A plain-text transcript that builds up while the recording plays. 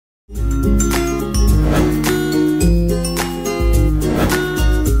Hi,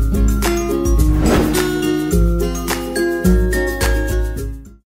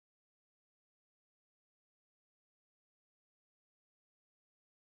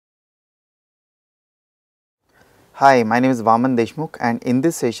 my name is Vaman Deshmukh, and in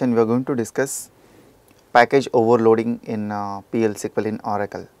this session we are going to discuss package overloading in PL SQL in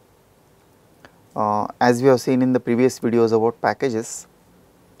Oracle. As we have seen in the previous videos about packages,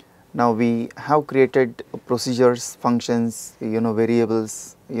 now we have created procedures, functions,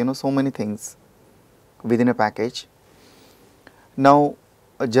 variables, so many things within a package. Now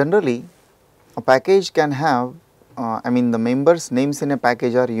generally a package can have, the members' names in a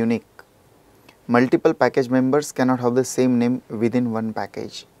package are unique. Multiple package members cannot have the same name within one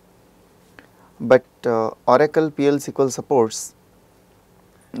package, but Oracle PL SQL supports,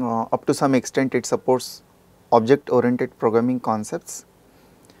 up to some extent it supports object oriented programming concepts,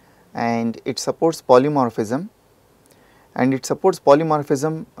 and it supports polymorphism,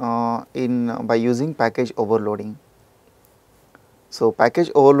 by using package overloading. So package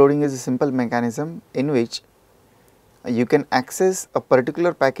overloading is a simple mechanism in which you can access a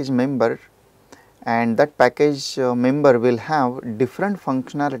particular package member, and that package member will have different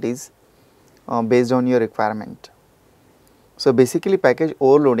functionalities based on your requirement. So basically package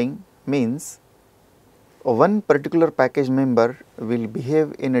overloading means one particular package member will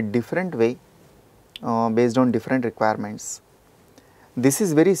behave in a different way based on different requirements. This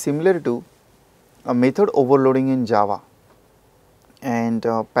is very similar to a method overloading in Java, and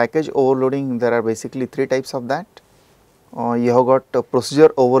package overloading, there are basically three types of that. You have got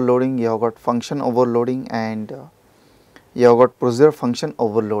procedure overloading, you have got function overloading, and you have got procedure function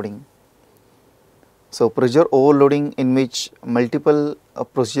overloading. So procedure overloading, in which multiple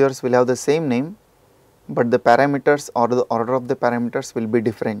procedures will have the same name, but the parameters or the order of the parameters will be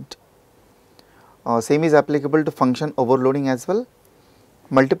different. Same is applicable to function overloading as well.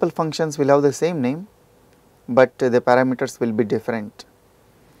 Multiple functions will have the same name, but the parameters will be different.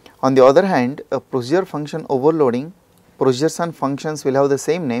 On the other hand, a procedure function overloading, procedures and functions will have the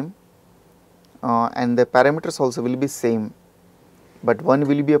same name and the parameters also will be same, but one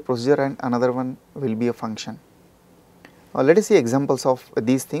will be a procedure and another one will be a function. Let us see examples of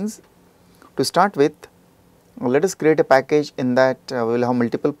these things. To start with, let us create a package in that we will have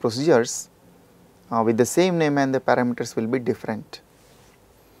multiple procedures with the same name and the parameters will be different.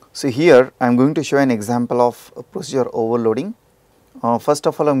 So here I am going to show an example of procedure overloading. First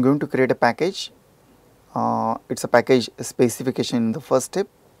of all, I am going to create a package. It is a package specification in the first step.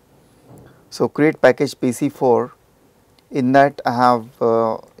 So create package PC4. In that I have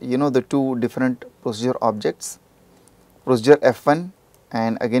the two different procedure objects, procedure F1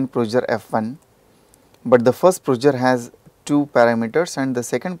 and again procedure F1, but the first procedure has 2 parameters and the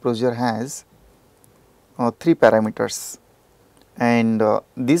second procedure has 3 parameters, and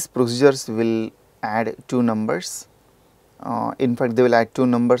these procedures will add 2 numbers. In fact, they will add 2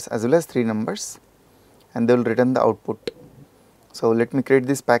 numbers as well as 3 numbers, and they will return the output. So let me create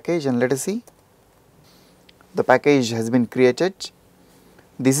this package and let us see. The package has been created.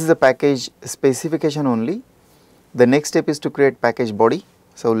 This is a package specification only. The next step is to create package body.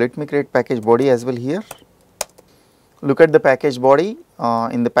 So let me create package body as well here. Look at the package body.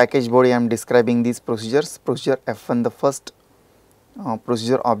 In the package body I am describing these procedures. Procedure F1, the first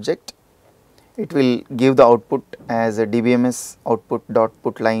procedure object. It will give the output as a dbms output dot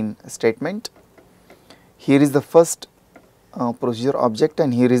put line statement. Here is the first procedure object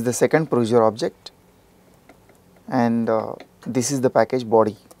and here is the second procedure object, and this is the package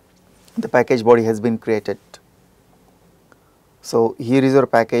body. The package body has been created. So here is your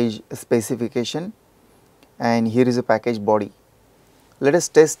package specification and here is a package body. Let us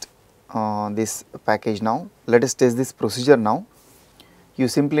test this package now. Let us test this procedure now. You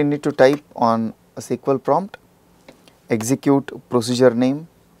simply need to type on a SQL prompt execute procedure name,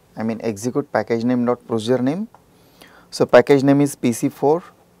 execute package name dot procedure name. So package name is PC4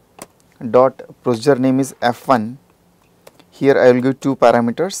 dot procedure name is F1. Here I will give 2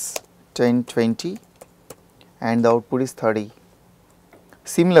 parameters 10, 20 and the output is 30.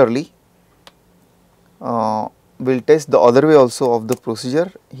 Similarly, we will test the other way also of the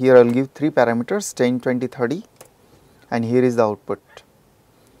procedure. Here I will give 3 parameters 10, 20, 30 and here is the output.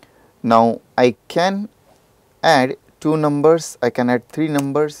 Now I can add 2 numbers, I can add 3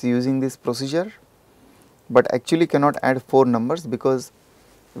 numbers using this procedure, but actually cannot add 4 numbers because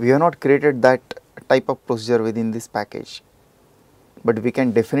we have not created that type of procedure within this package. But we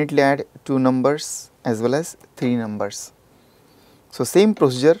can definitely add 2 numbers as well as 3 numbers. So same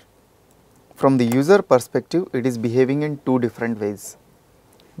procedure, from the user perspective it is behaving in 2 different ways.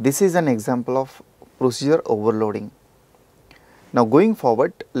 This is an example of procedure overloading. Now going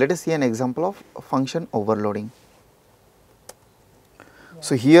forward, let us see an example of function overloading.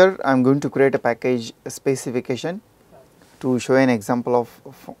 So here I am going to create a package specification to show an example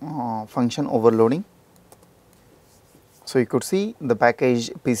of function overloading. So you could see the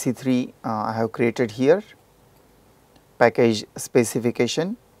package PC3 I have created here, package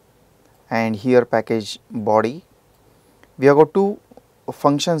specification, and here package body. We have got two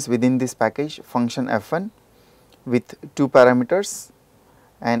functions within this package, function F1 with 2 parameters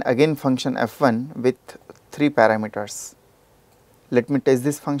and again function F1 with 3 parameters. Let me test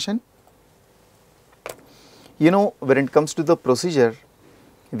this function. You know, when it comes to the procedure,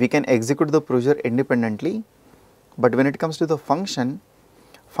 we can execute the procedure independently, but when it comes to the function,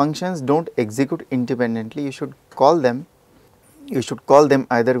 functions don't execute independently. You should call them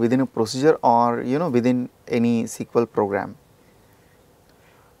either within a procedure or within any SQL program,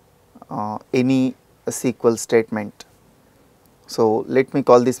 any SQL statement. So let me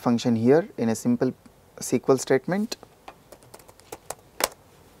call this function here in a simple SQL statement.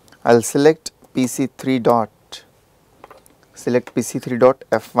 I will select PC3 dot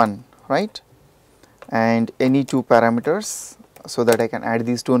F1, right, and any 2 parameters so that I can add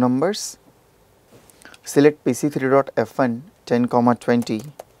these 2 numbers. Select PC3 dot F1 10, 20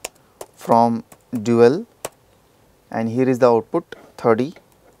 from dual, and here is the output 30.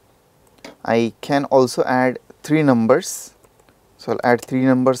 I can also add 3 numbers, so I will add 3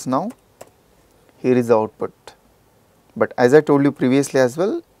 numbers now. Here is the output, but as I told you previously as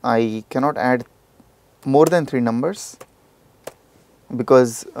well, I cannot add more than 3 numbers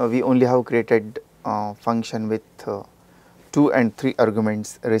because we only have created function with 2 and 3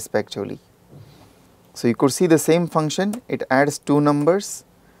 arguments respectively. So you could see the same function, it adds 2 numbers,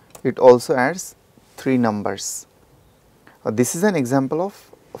 it also adds 3 numbers. This is an example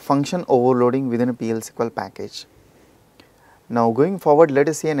of function overloading within a PL/SQL package. Now going forward, let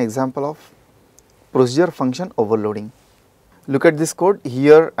us see an example of procedure function overloading. Look at this code.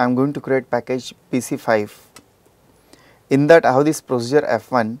 Here I am going to create package PC5. In that I have this procedure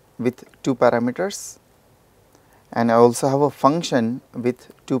F1 with 2 parameters, and I also have a function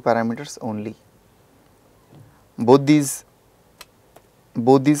with 2 parameters only. Both these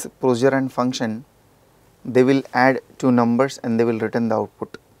procedure and function, they will add 2 numbers and they will return the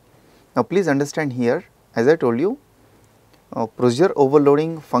output. Now please understand here, as I told you, procedure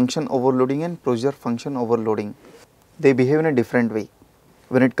overloading, function overloading and procedure function overloading, they behave in a different way.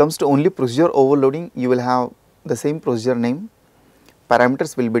 When it comes to only procedure overloading, you will have the same procedure name,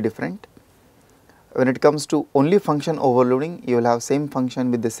 parameters will be different. When it comes to only function overloading, you will have same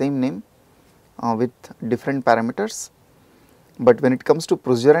function with the same name with different parameters. But when it comes to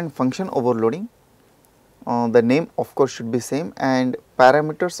procedure and function overloading, the name of course should be same and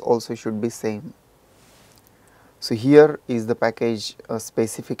parameters also should be same. So here is the package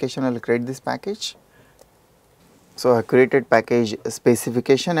specification. I will create this package. So I created package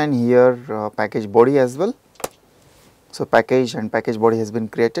specification and here package body as well. So package and package body has been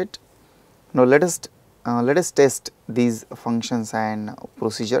created. Now let us test these functions and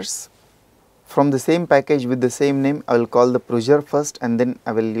procedures. From the same package with the same name, I will call the procedure first and then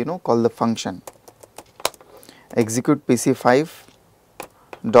I will call the function. Execute PC5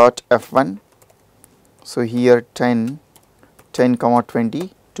 dot F1. So here 10,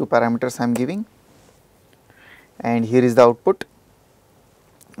 20, 2 parameters I am giving, and here is the output.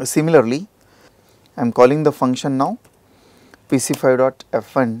 Similarly, I am calling the function now PC5 dot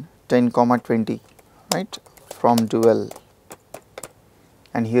F1 10, 20, right, from dual,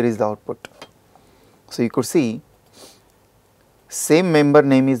 and here is the output. So you could see same member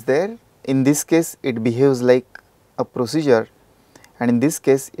name is there. In this case it behaves like a procedure and in this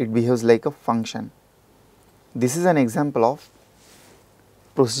case it behaves like a function. This is an example of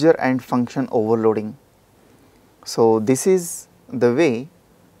procedure and function overloading. So this is the way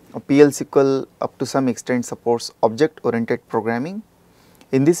PL/SQL up to some extent supports object oriented programming.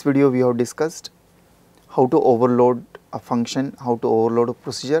 In this video we have discussed how to overload a function, how to overload a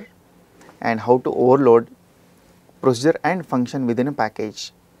procedure, and how to overload procedure and function within a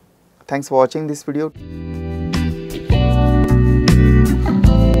package. Thanks for watching this video.